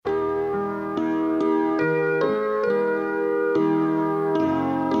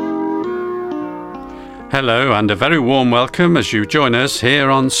Hello and a very warm welcome as you join us here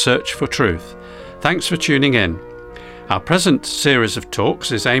on Search for Truth. Thanks for tuning in. Our present series of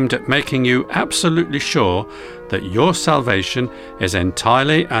talks is aimed at making you absolutely sure that your salvation is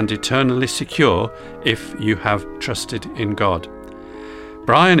entirely and eternally secure if you have trusted in God.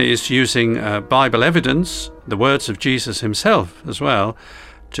 Brian is using Bible evidence, the words of Jesus himself as well,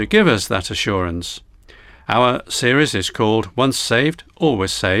 to give us that assurance. Our series is called Once Saved,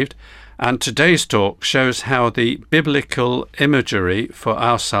 Always Saved, and today's talk shows how the biblical imagery for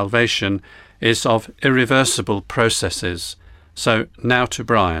our salvation is of irreversible processes. So now to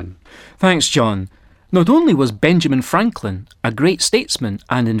Brian. Thanks, John. Not only was Benjamin Franklin a great statesman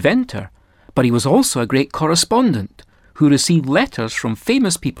and inventor, but he was also a great correspondent who received letters from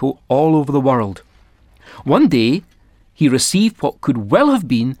famous people all over the world. One day, he received what could well have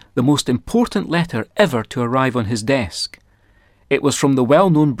been the most important letter ever to arrive on his desk. It was from the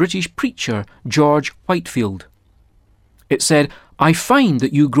well-known British preacher George Whitefield. It said, "I find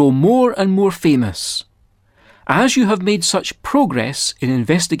that you grow more and more famous. As you have made such progress in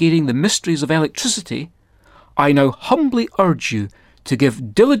investigating the mysteries of electricity, I now humbly urge you to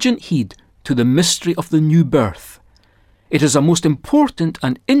give diligent heed to the mystery of the new birth. It is a most important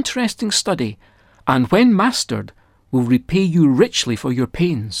and interesting study, and when mastered, will repay you richly for your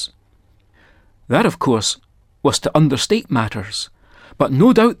pains." That, of course, was to understate matters, but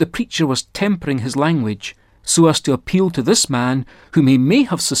no doubt the preacher was tempering his language so as to appeal to this man whom he may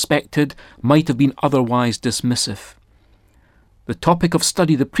have suspected might have been otherwise dismissive. The topic of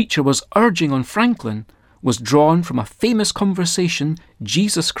study the preacher was urging on Franklin was drawn from a famous conversation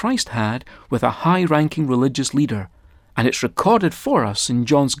Jesus Christ had with a high-ranking religious leader, and it's recorded for us in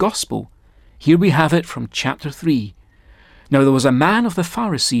John's Gospel. Here we have it from chapter 3. Now there was a man of the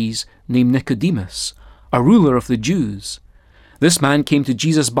Pharisees named Nicodemus, a ruler of the Jews. This man came to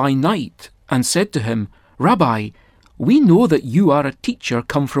Jesus by night and said to him, "Rabbi, we know that you are a teacher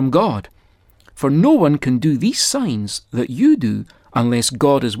come from God, for no one can do these signs that you do unless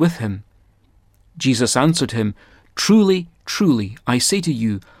God is with him." Jesus answered him, "Truly, truly, I say to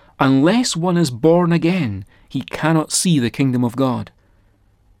you, unless one is born again, he cannot see the kingdom of God."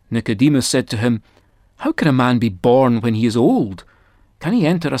 Nicodemus said to him, "How can a man be born when he is old? Can he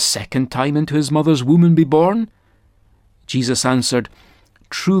enter a second time into his mother's womb and be born?" Jesus answered,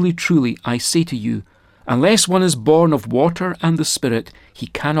 "Truly, truly, I say to you, unless one is born of water and the Spirit, he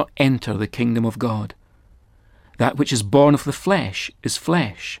cannot enter the kingdom of God. That which is born of the flesh is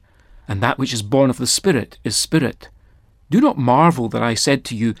flesh, and that which is born of the Spirit is spirit. Do not marvel that I said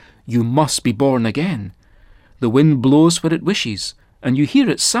to you, you must be born again. The wind blows where it wishes, and you hear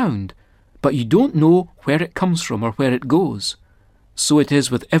its sound, but you don't know where it comes from or where it goes. So it is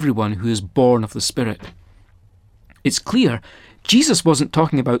with everyone who is born of the Spirit." It's clear Jesus wasn't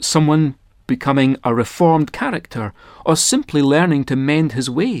talking about someone becoming a reformed character or simply learning to mend his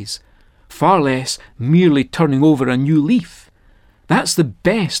ways, far less merely turning over a new leaf. That's the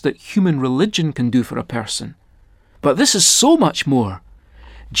best that human religion can do for a person. But this is so much more.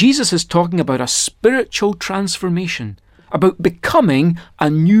 Jesus is talking about a spiritual transformation, about becoming a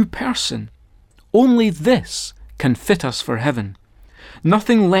new person. Only this can fit us for heaven.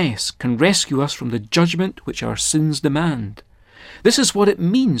 Nothing less can rescue us from the judgment which our sins demand. This is what it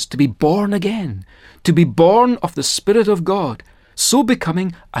means to be born again, to be born of the Spirit of God, so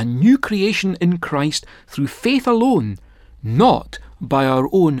becoming a new creation in Christ through faith alone, not by our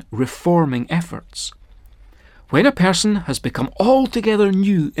own reforming efforts. When a person has become altogether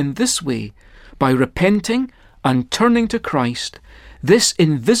new in this way, by repenting and turning to Christ, this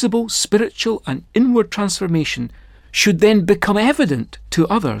invisible spiritual and inward transformation should then become evident to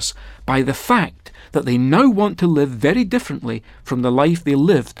others by the fact that they now want to live very differently from the life they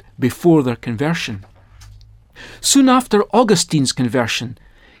lived before their conversion. Soon after Augustine's conversion,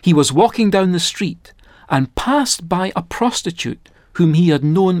 he was walking down the street and passed by a prostitute whom he had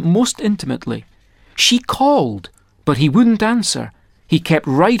known most intimately. She called, but he wouldn't answer. He kept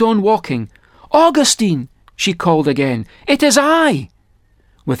right on walking. "Augustine," she called again, "it is I."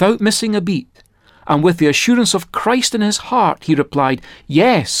 Without missing a beat, and with the assurance of Christ in his heart, he replied,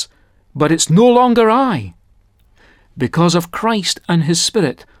 "Yes, but it's no longer I." Because of Christ and his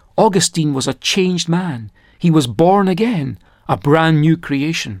Spirit, Augustine was a changed man. He was born again, a brand new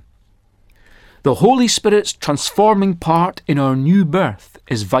creation. The Holy Spirit's transforming part in our new birth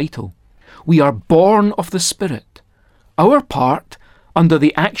is vital. We are born of the Spirit. Our part, under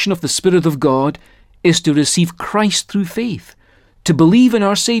the action of the Spirit of God, is to receive Christ through faith, to believe in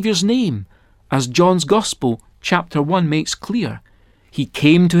our Saviour's name, as John's Gospel, chapter 1, makes clear. He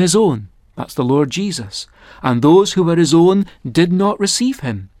came to his own, that's the Lord Jesus, and those who were his own did not receive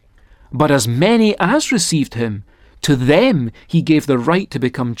him. But as many as received him, to them he gave the right to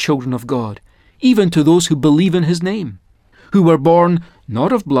become children of God, even to those who believe in his name, who were born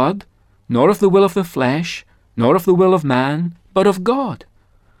not of blood, nor of the will of the flesh, nor of the will of man, but of God.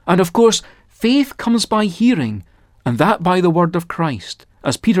 And of course, faith comes by hearing, and that by the word of Christ,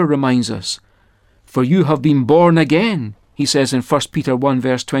 as Peter reminds us. For you have been born again, he says in 1 Peter 1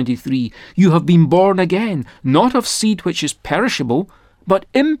 verse 23, you have been born again, not of seed which is perishable, but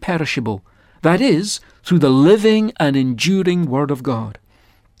imperishable, that is, through the living and enduring word of God.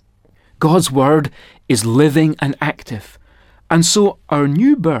 God's word is living and active, and so our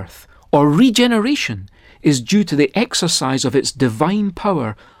new birth, or regeneration, is due to the exercise of its divine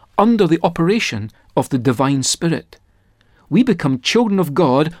power under the operation of the divine Spirit. We become children of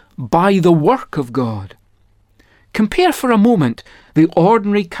God by the work of God. Compare for a moment the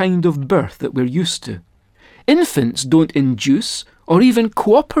ordinary kind of birth that we're used to. Infants don't induce or even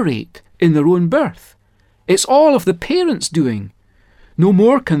cooperate in their own birth. It's all of the parents' doing. No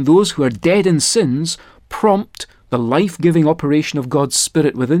more can those who are dead in sins prompt the life-giving operation of God's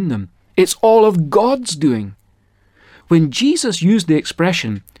Spirit within them. It's all of God's doing. When Jesus used the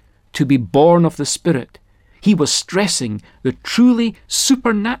expression, to be born of the Spirit, he was stressing the truly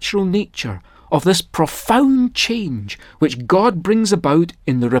supernatural nature of this profound change which God brings about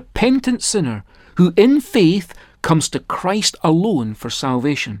in the repentant sinner who in faith comes to Christ alone for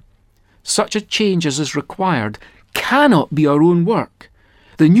salvation. Such a change as is required cannot be our own work.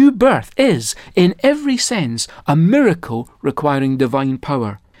 The new birth is, in every sense, a miracle requiring divine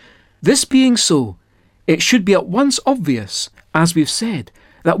power. This being so, it should be at once obvious, as we've said,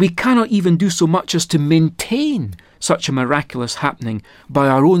 that we cannot even do so much as to maintain such a miraculous happening by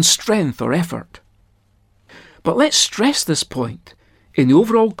our own strength or effort. But let's stress this point. In the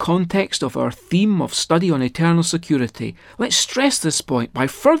overall context of our theme of study on eternal security, let's stress this point by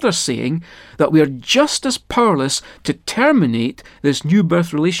further saying that we are just as powerless to terminate this new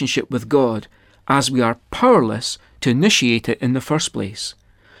birth relationship with God as we are powerless to initiate it in the first place.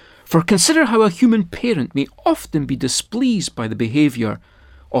 For consider how a human parent may often be displeased by the behaviour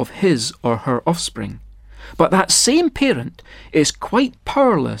of his or her offspring. But that same parent is quite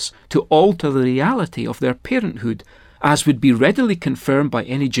powerless to alter the reality of their parenthood, as would be readily confirmed by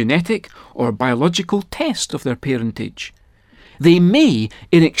any genetic or biological test of their parentage. They may,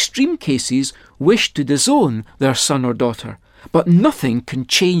 in extreme cases, wish to disown their son or daughter, but nothing can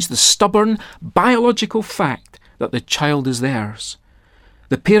change the stubborn biological fact that the child is theirs.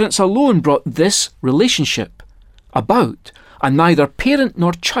 The parents alone brought this relationship about, and neither parent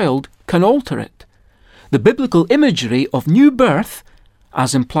nor child can alter it. The biblical imagery of new birth,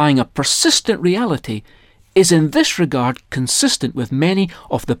 as implying a persistent reality, is in this regard consistent with many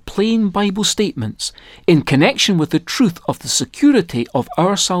of the plain Bible statements in connection with the truth of the security of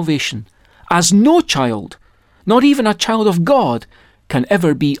our salvation, as no child, not even a child of God, can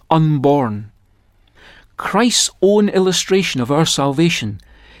ever be unborn. Christ's own illustration of our salvation,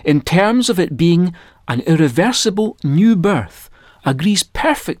 in terms of it being an irreversible new birth, agrees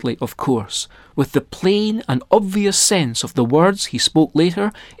perfectly, of course, with the plain and obvious sense of the words he spoke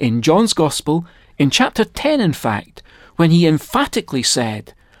later in John's Gospel, in chapter 10 in fact, when he emphatically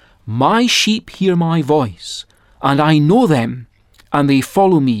said, "My sheep hear my voice, and I know them, and they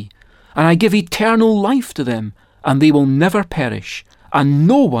follow me, and I give eternal life to them, and they will never perish, and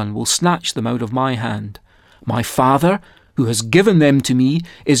no one will snatch them out of my hand. My Father, who has given them to me,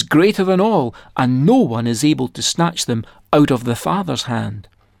 is greater than all, and no one is able to snatch them out of the Father's hand."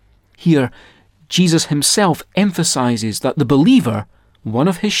 Here, Jesus himself emphasizes that the believer, one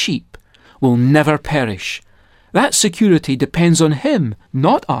of his sheep, will never perish. That security depends on him,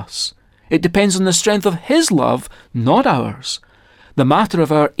 not us. It depends on the strength of his love, not ours. The matter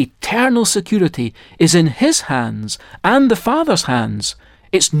of our eternal security is in his hands and the Father's hands.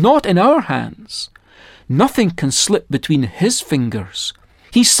 It's not in our hands. Nothing can slip between his fingers.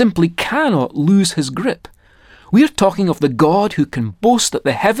 He simply cannot lose his grip. We're talking of the God who can boast that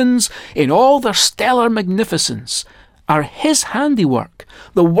the heavens, in all their stellar magnificence, are his handiwork,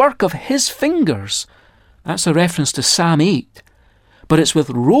 the work of his fingers. That's a reference to Psalm 8. But it's with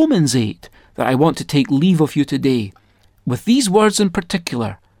Romans 8 that I want to take leave of you today, with these words in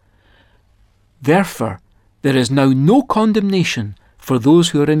particular. Therefore, there is now no condemnation for those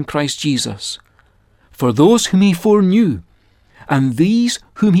who are in Christ Jesus. For those whom he foreknew, and these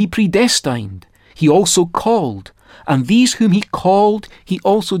whom he predestined, he also called, and these whom he called, he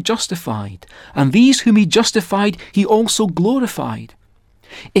also justified, and these whom he justified, he also glorified.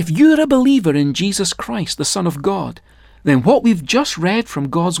 If you're a believer in Jesus Christ, the Son of God, then what we've just read from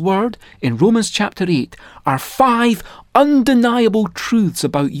God's Word in Romans chapter 8 are 5 undeniable truths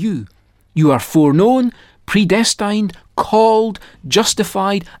about you. You are foreknown, predestined, called,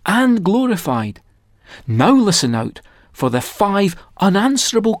 justified, and glorified. Now listen out for the 5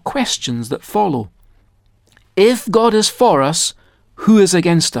 unanswerable questions that follow. If God is for us, who is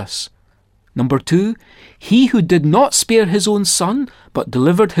against us? Number 2, he who did not spare his own son, but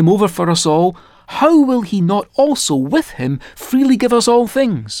delivered him over for us all, how will he not also with him freely give us all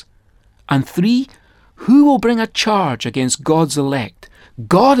things? And 3, who will bring a charge against God's elect?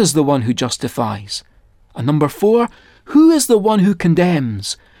 God is the one who justifies. And number 4, who is the one who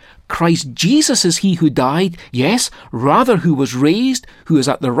condemns? Christ Jesus is he who died, yes, rather who was raised, who is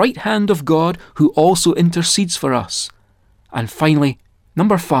at the right hand of God, who also intercedes for us. And finally,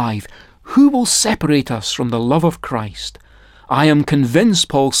 number 5, who will separate us from the love of Christ? I am convinced,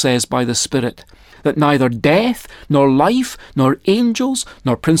 Paul says by the Spirit, that neither death, nor life, nor angels,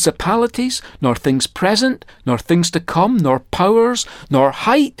 nor principalities, nor things present, nor things to come, nor powers, nor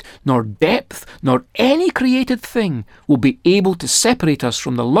height, nor depth, nor any created thing will be able to separate us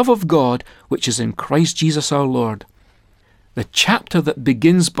from the love of God which is in Christ Jesus our Lord. The chapter that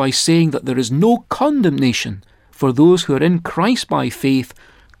begins by saying that there is no condemnation for those who are in Christ by faith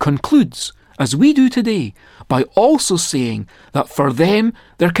concludes, as we do today, by also saying that for them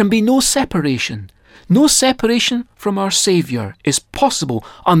there can be no separation. No separation from our Saviour is possible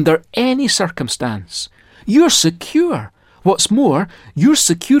under any circumstance. You're secure. What's more, your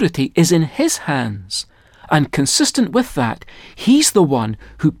security is in His hands. And consistent with that, He's the one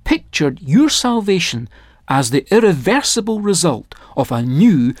who pictured your salvation as the irreversible result of a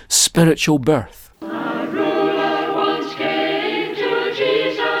new spiritual birth.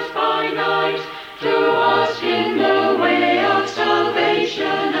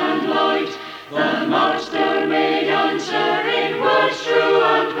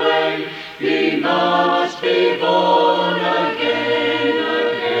 He must be born again,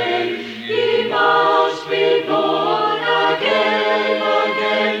 again. He must be born again,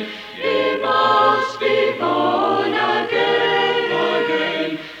 again. He must be born again,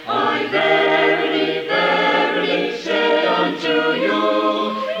 again. I verily, verily say unto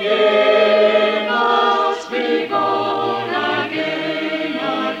you, he must be born again,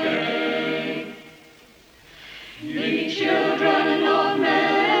 again. Ye children of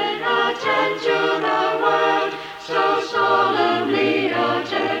men, attend to the word so solemnly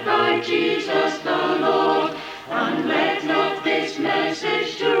uttered by Jesus the Lord, and let not this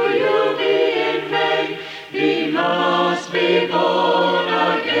message to you be in vain. He must be born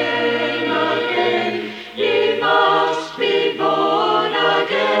again, again. He must be born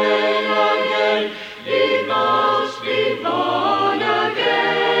again, again. He must be born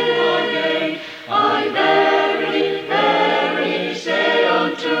again, again. I verily, verily say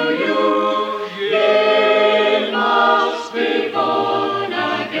unto you, ye must be born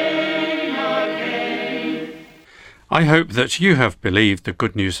again, again. I hope that you have believed the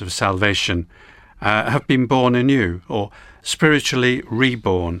good news of salvation, have been born anew or spiritually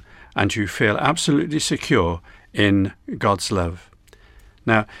reborn, and you feel absolutely secure in God's love.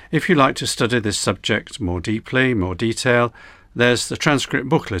 Now, if you like to study this subject more deeply, more detail, there's the transcript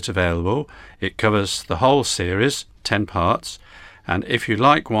booklet available. It covers the whole series, 10 parts, and if you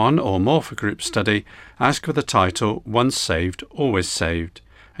like one or more for group study, ask for the title Once Saved, Always Saved,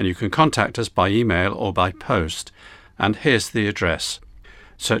 and you can contact us by email or by post. And here's the address.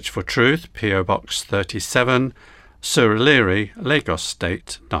 Search for Truth, P.O. Box 37, Surulere, Lagos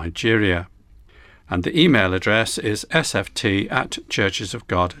State, Nigeria. And the email address is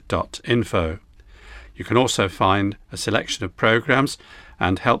sft@churchesofgod.info. You can also find a selection of programs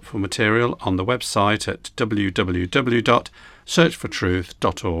and helpful material on the website at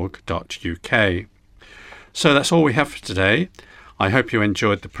www.searchfortruth.org.uk. So that's all we have for today. I hope you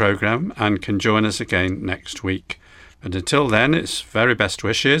enjoyed the program and can join us again next week. And until then, it's very best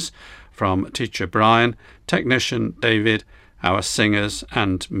wishes from Teacher Brian, Technician David, our singers,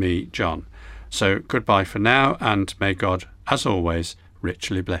 and me, John. So goodbye for now, and may God, as always,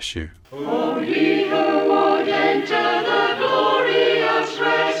 richly bless you. Oh, he who would enter the glorious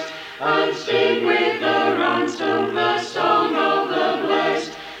rest and sing with the ransom the song of the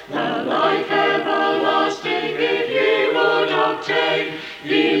blessed, the life everlasting if he would obtain,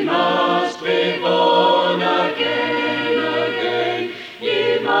 he must be